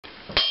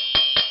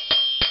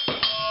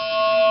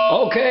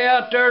Okay,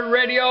 out there in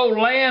radio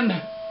land,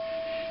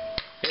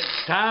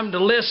 it's time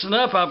to listen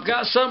up. I've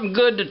got something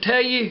good to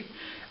tell you.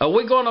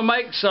 We're going to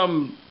make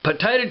some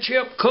potato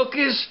chip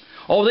cookies.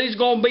 Oh, these are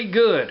going to be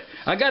good.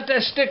 I got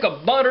that stick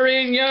of butter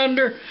in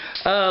yonder.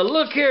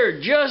 Look here,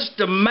 just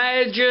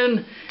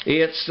imagine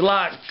it's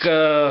like,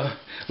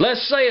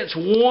 let's say it's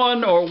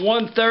 1 or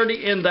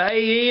 1:30 in the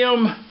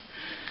a.m.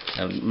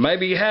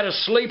 Maybe you had a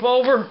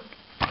sleepover.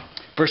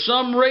 For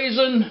some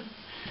reason,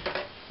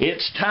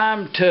 it's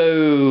time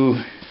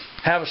to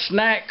have a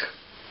snack,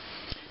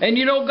 and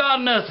you don't got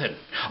nothing.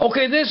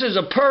 Okay, this is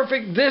a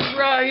perfect, this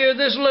right here,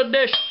 this little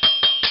dish.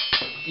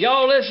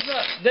 Y'all listen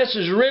up. This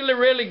is really,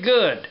 really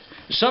good.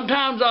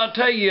 Sometimes I'll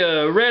tell you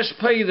a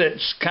recipe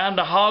that's kind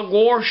of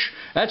hogwash.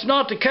 That's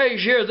not the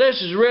case here.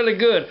 This is really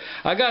good.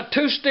 I got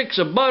 2 sticks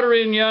of butter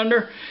in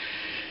yonder.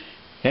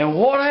 And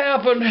what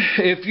happened,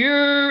 if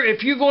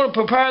you're going to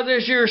prepare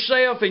this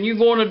yourself and you're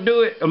going to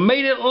do it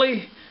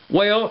immediately,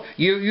 well,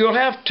 you'll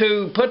have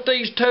to put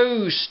these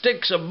 2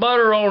 sticks of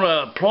butter on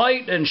a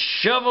plate and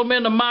shove them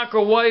in the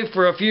microwave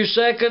for a few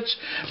seconds,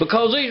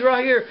 because these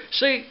right here,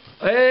 see,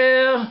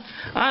 well,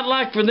 I'd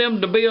like for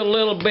them to be a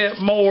little bit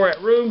more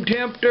at room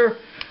temperature,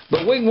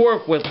 but we can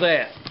work with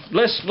that.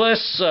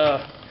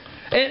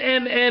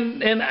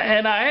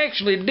 And I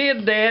actually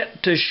did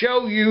that to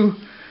show you.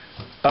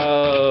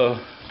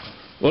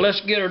 Well, let's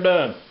get her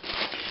done.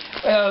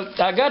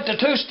 I got the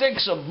 2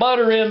 sticks of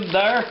butter in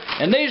there,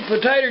 and these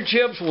potato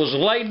chips was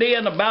laid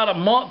in about a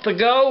month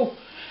ago.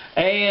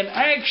 And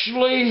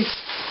actually,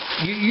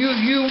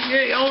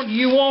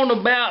 you want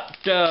about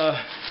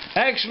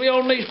actually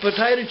on these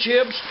potato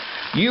chips,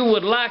 you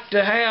would like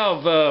to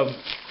have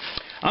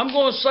I'm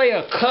going to say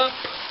a cup.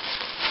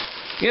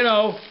 You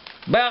know,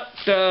 about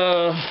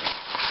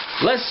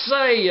let's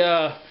say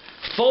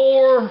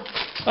 4.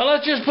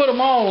 Let's just put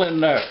them all in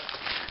there.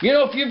 You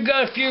know, if you've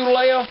got a few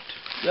left,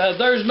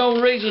 there's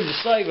no reason to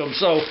save them.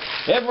 So,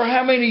 ever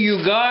how many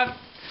you got,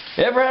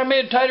 ever how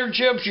many tater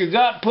chips you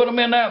got, put them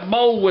in that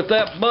bowl with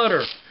that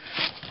butter.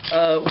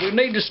 We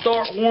need to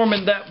start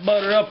warming that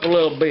butter up a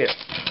little bit.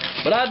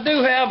 But I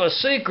do have a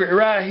secret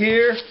right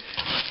here.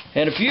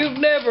 And if you've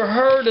never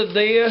heard of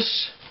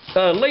this,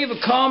 leave a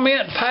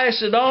comment,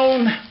 pass it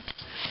on.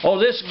 Oh,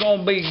 this is going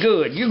to be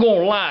good. You're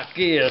going to like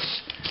this.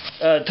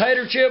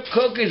 Tater chip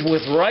cookies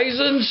with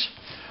raisins.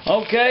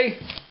 Okay.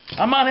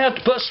 I might have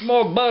to put some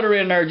more butter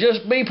in there.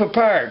 Just be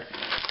prepared.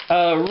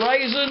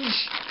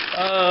 Raisins.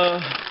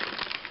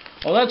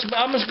 Well,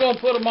 I'm just going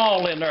to put them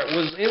all in there. I'm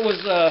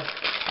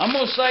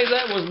going to say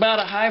that was about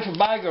a half a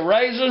bag of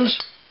raisins.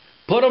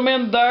 Put them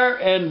in there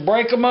and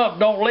break them up.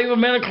 Don't leave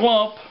them in a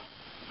clump.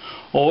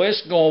 Oh,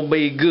 it's going to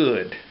be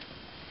good.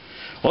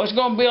 Well, it's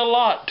going to be a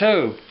lot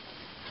too.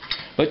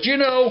 But you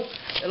know,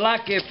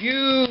 like if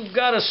you've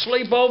got a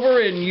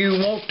sleepover and you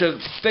want to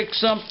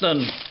fix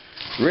something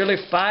really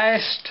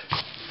fast,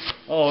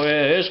 oh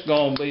yeah, it's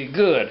going to be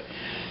good.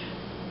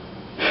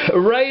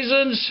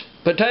 Raisins,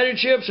 potato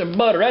chips, and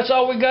butter. That's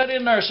all we got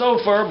in there so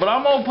far. But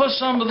I'm going to put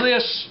some of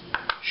this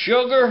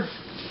sugar,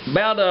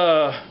 about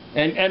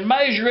and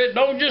measure it.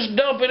 Don't just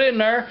dump it in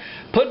there.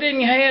 Put it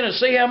in your hand and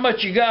see how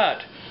much you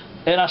got.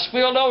 And I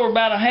spilled over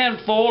about a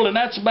handful, and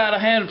that's about a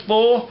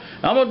handful.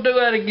 I'm going to do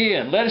that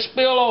again. Let it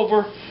spill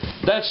over.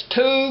 That's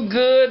too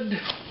good.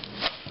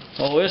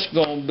 Oh, it's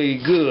going to be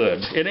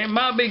good. And it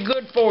might be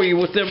good for you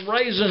with them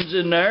raisins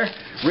in there.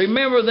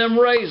 Remember them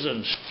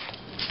raisins.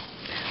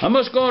 I'm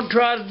just going to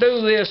try to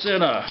do this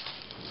in a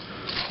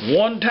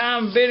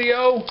one-time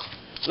video.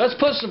 Let's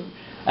put some...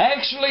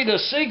 Actually, the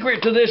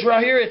secret to this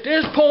right here, at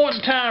this point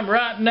in time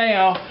right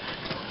now,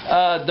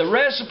 the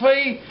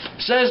recipe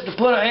says to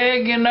put an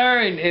egg in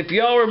there, and if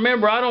y'all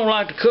remember, I don't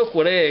like to cook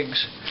with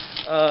eggs.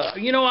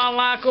 You know, I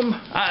like them.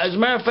 As a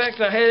matter of fact,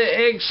 I had an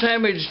egg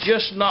sandwich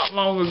just not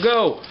long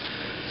ago.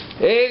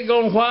 Egg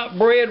on white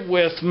bread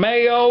with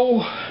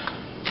mayo.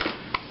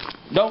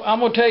 I'm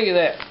going to tell you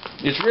that.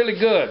 It's really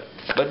good.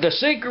 But the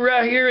secret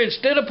right here,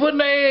 instead of putting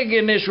an egg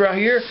in this right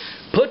here,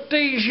 put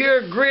these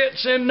here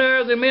grits in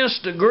there, them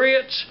instant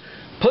grits.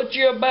 Put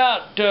you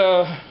about,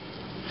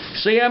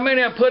 see how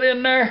many I put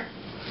in there?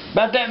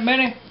 About that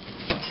many.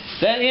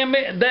 That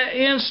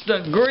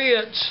instant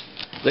grits,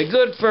 they're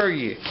good for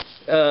you.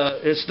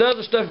 It's the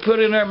other stuff you put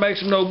in there makes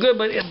them no good,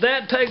 but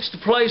that takes the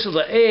place of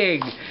the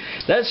egg.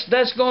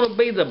 That's going to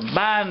be the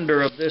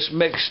binder of this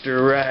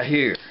mixture right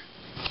here.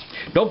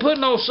 Don't put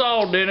no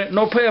salt in it,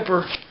 no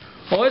pepper.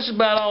 Oh, it's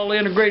about all the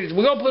ingredients.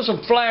 We're going to put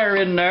some flour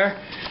in there,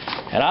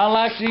 and I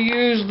like to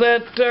use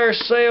that there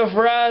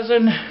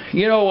self-rising,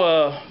 you know,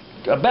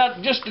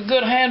 about just a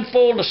good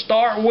handful to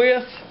start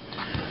with.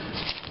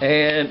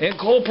 And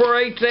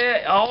incorporate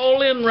that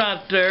all in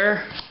right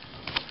there.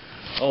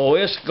 Oh,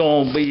 it's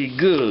going to be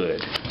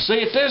good.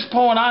 See, at this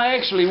point, I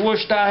actually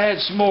wished I had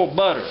some more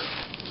butter.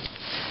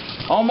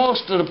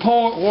 Almost to the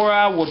point where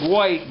I would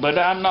wait, but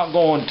I'm not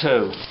going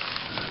to.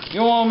 You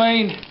know what I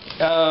mean?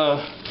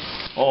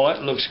 Oh,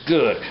 that looks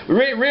good.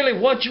 Really,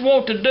 what you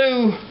want to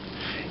do,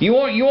 you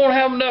want to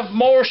have enough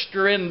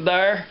moisture in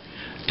there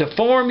to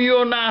form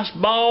you a nice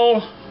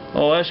ball.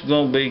 Oh, that's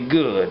going to be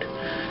good.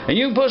 And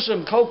you can put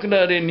some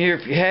coconut in here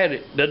if you had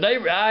it. The day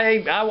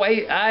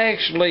I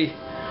actually,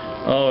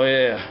 oh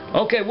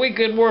yeah. Okay, we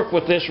could work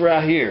with this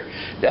right here.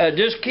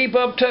 Just keep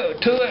up to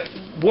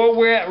it where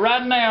we're at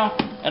right now,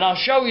 and I'll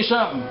show you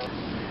something.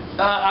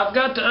 I've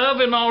got the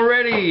oven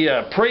already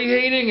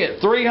preheating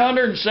at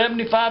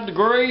 375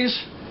 degrees.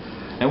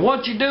 And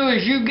what you do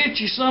is you get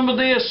you some of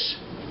this,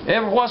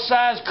 what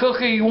size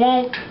cookie you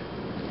want.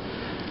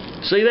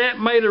 See that?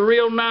 Made a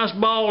real nice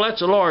ball.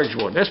 That's a large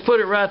one. Let's put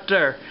it right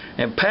there.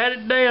 And pat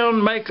it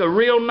down, make a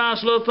real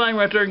nice little thing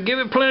right there, and give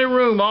it plenty of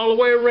room all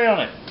the way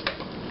around it.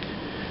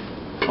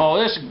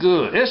 Oh, this is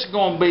good. This is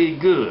going to be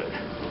good.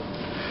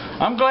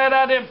 I'm glad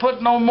I didn't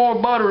put no more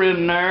butter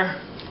in there.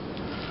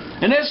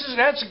 And that's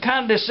the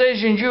kind of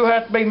decisions you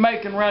have to be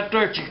making right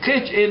there at your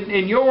kitchen,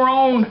 in your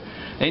own.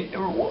 And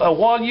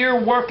while you're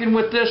working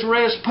with this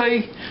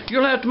recipe,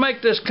 you'll have to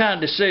make this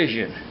kind of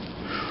decision.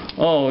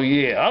 Oh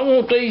yeah, I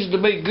want these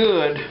to be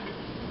good.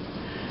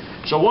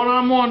 So what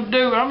I'm going to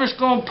do, I'm just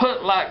going to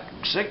put like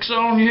 6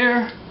 on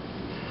here.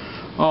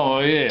 Oh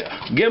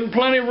yeah, give them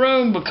plenty of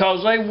room,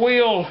 because they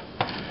will,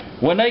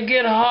 when they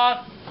get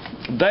hot,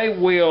 they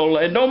will,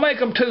 and don't make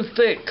them too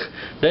thick.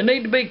 They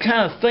need to be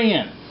kind of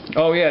thin.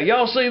 Oh yeah,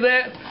 y'all see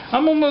that?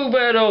 I'm going to move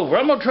that over.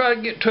 I'm going to try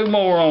to get 2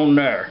 more on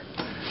there.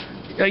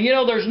 You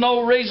know, there's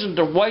no reason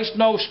to waste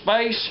no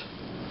space.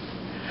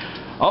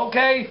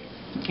 Okay,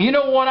 you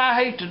know what, I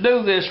hate to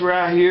do this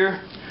right here,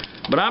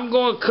 but I'm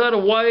going to cut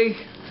away,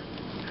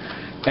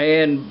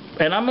 and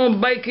I'm going to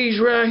bake these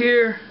right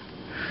here,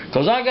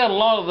 because I got a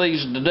lot of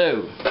these to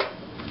do.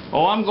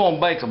 Oh, I'm going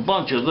to bake a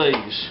bunch of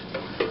these.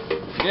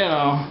 You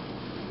know,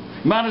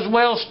 might as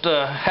well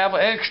have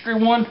an extra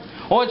one.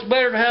 Oh, it's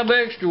better to have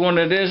an extra one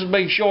than it is a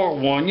big short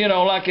one. You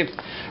know, like if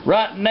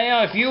right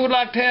now, if you would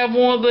like to have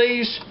one of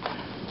these,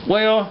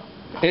 well,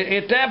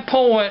 at that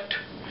point,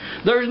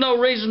 there's no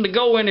reason to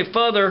go any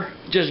further.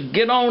 Just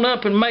get on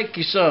up and make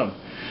you some.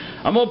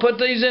 I'm going to put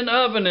these in the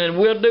oven, and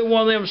we'll do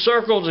one of them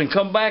circles and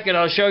come back and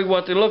I'll show you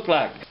what they look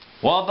like.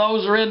 While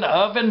those are in the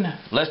oven,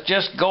 let's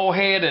just go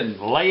ahead and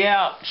lay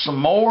out some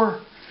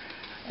more.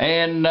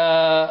 And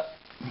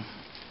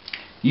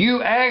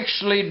you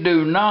actually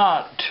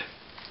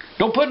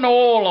don't put no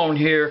oil on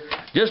here.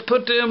 Just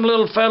put them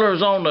little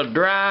fellers on a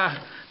dry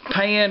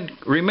pan.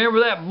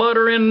 Remember that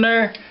butter in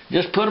there?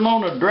 Just put them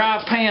on a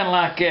dry pan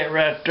like that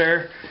right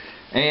there.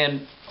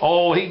 And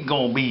oh, he's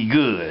gonna be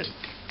good.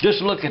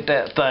 Just look at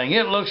that thing.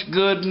 It looks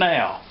good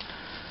now.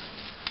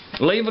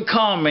 Leave a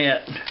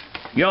comment.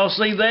 Y'all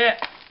see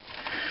that?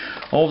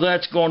 Oh,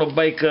 that's gonna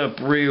bake up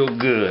real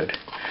good.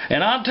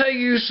 And I'll tell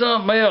you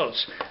something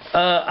else.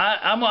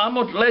 I'm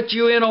gonna let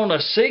you in on a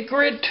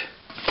secret.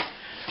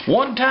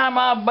 One time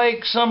I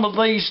baked some of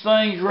these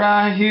things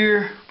right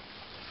here,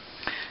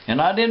 and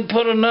I didn't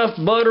put enough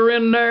butter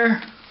in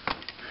there,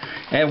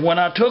 and when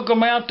I took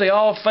them out, they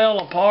all fell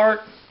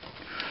apart.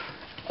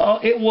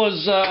 You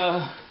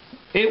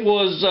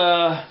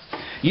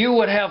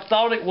would have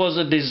thought it was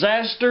a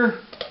disaster,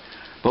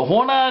 but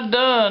when I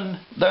done,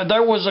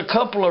 there was a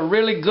couple of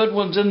really good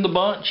ones in the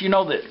bunch, you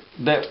know,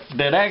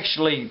 that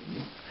actually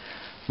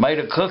made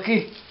a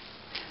cookie.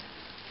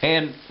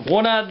 And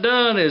what I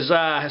done is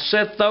I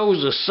set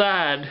those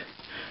aside,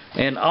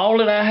 and all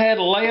that I had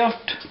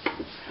left,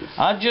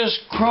 I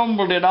just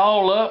crumbled it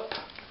all up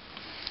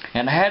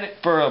and had it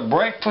for a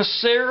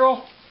breakfast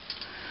cereal.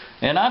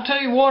 And I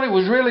tell you what, it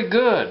was really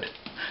good.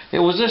 It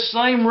was this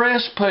same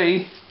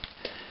recipe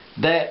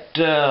that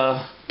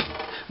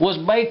was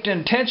baked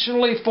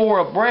intentionally for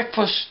a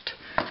breakfast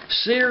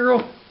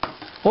cereal.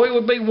 Oh, it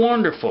would be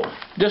wonderful.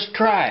 Just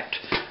try it.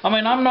 I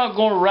mean, I'm not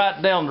going to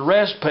write down the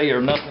recipe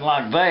or nothing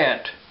like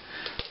that.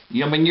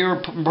 I mean, you're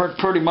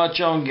pretty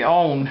much on your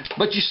own.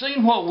 But you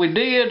seen what we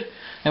did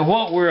and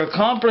what we're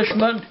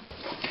accomplishment.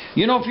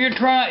 You know,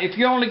 if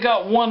you only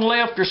got one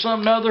left or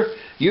something other,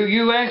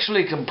 you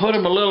actually can put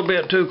them a little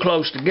bit too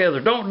close together.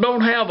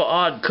 Don't have an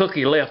odd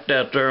cookie left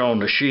out there on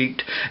the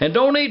sheet. And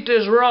don't eat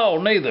this raw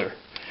neither.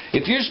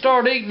 If you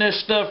start eating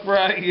this stuff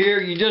right here,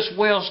 you just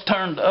well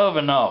turn the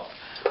oven off.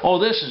 Oh,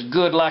 this is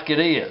good like it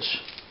is.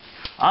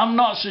 I'm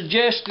not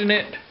suggesting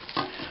it.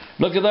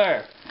 Look at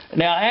there.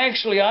 Now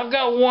actually I've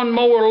got one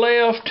more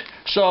left,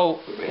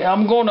 so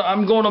I'm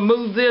gonna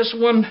move this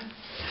one,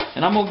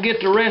 and I'm gonna get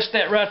the rest of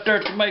that right there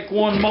to make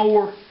one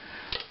more.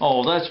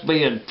 Oh, that's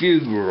being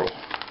funeral.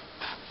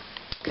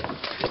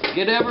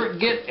 Get every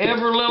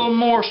little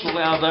morsel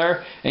out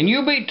there, and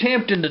you'll be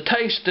tempted to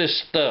taste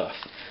this stuff.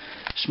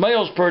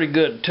 Smells pretty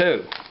good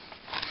too.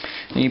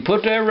 And you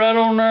put that right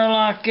on there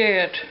like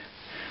that,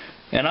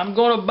 and I'm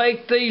gonna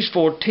bake these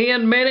for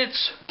 10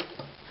 minutes.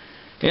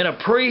 In a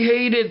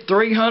preheated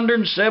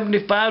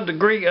 375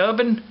 degree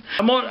oven.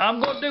 I'm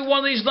going to do one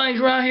of these things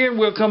right here, and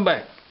we'll come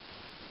back.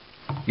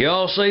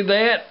 Y'all see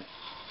that?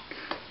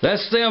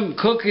 That's them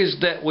cookies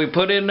that we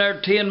put in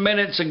there 10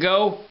 minutes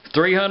ago.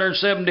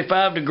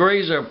 375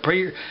 degrees of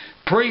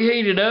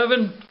preheated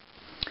oven.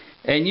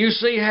 And you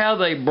see how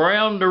they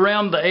browned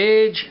around the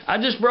edge? I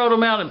just brought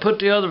them out and put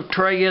the other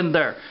tray in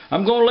there.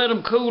 I'm going to let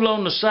them cool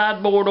on the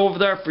sideboard over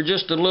there for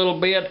just a little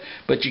bit.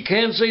 But you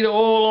can see the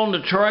oil on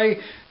the tray.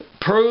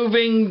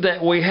 proving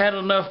that we had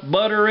enough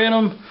butter in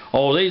them.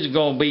 Oh, these are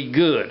going to be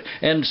good.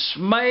 And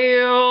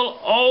smell,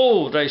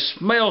 oh, they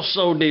smell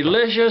so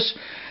delicious.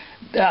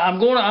 I'm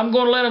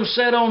gonna let them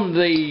sit on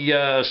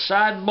the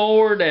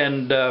sideboard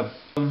and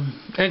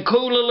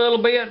cool a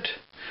little bit.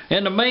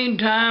 In the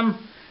meantime,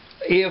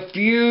 if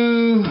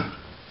you,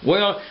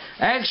 well,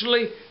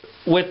 actually,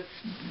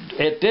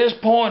 at this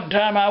point in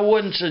time, I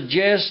wouldn't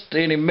suggest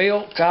any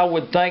milk. I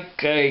would think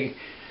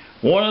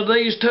one of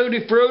these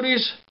Tutti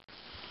Fruttis.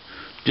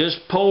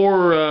 Just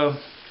pour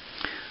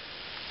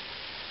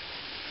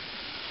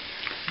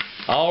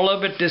all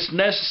of it that's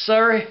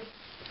necessary.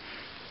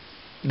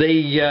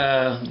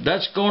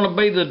 That's going to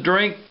be the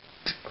drink.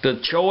 The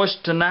choice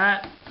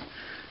tonight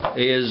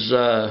is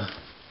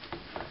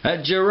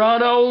at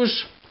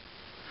Gerardo's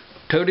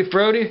Tutti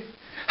Frutti.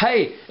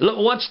 Hey, look,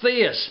 what's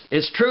this?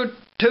 It's true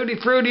Tutti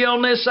Frutti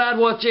on this side.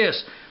 Watch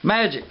this.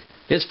 Magic.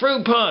 It's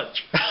fruit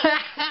punch.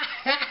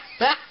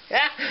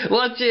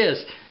 Watch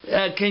this.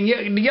 Do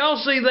y'all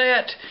see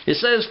that? It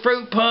says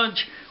fruit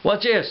punch.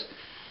 Watch this.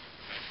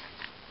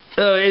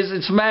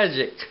 It's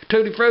magic.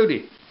 Tutti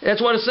Frutti. That's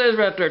what it says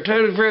right there.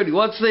 Tutti Frutti.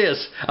 What's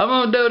this?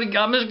 I'm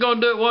just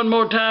gonna do it one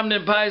more time,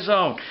 then pass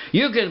on.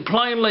 You can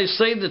plainly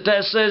see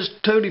that says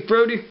Tutti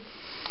Frutti.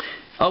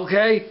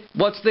 Okay.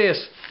 What's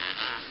this?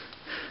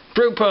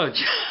 Fruit punch.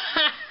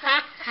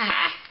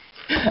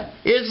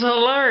 It's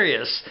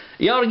hilarious.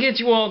 You ought to get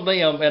you one of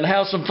them and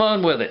have some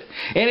fun with it.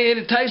 And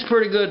it tastes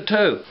pretty good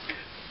too.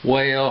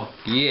 Well,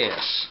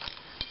 yes.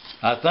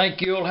 I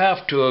think you'll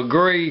have to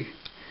agree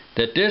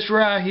that this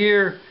right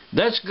here,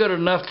 that's good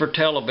enough for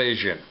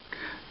television.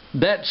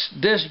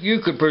 You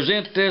could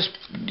present this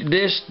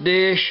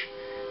dish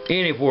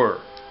anywhere.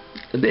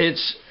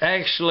 It's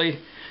actually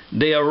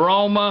the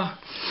aroma,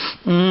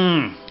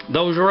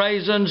 those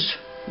raisins,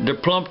 they're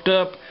plumped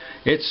up.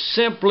 It's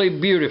simply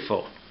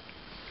beautiful.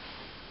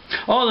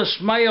 Oh, the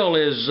smell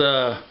is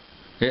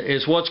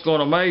what's going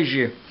to amaze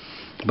you.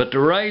 But the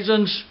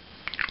raisins,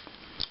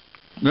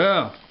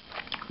 yeah,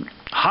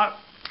 hot.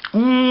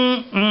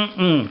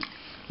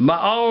 By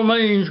all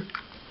means,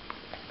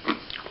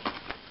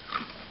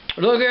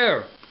 look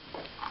here.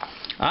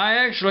 I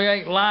actually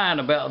ain't lying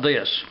about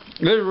this.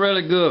 This is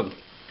really good.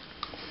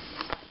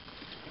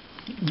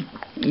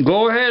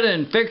 Go ahead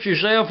and fix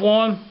yourself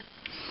one.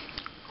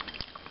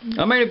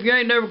 I mean, if you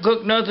ain't never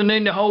cooked nothing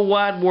in the whole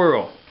wide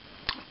world,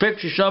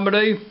 fix you some of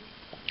these.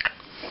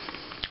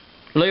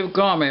 Leave a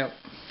comment.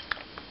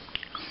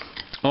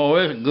 Oh,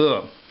 this is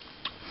good.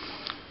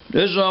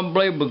 This is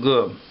unbelievably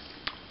good.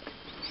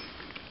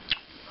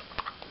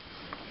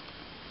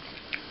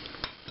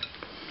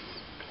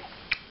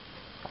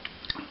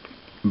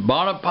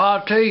 Bon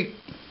appetit.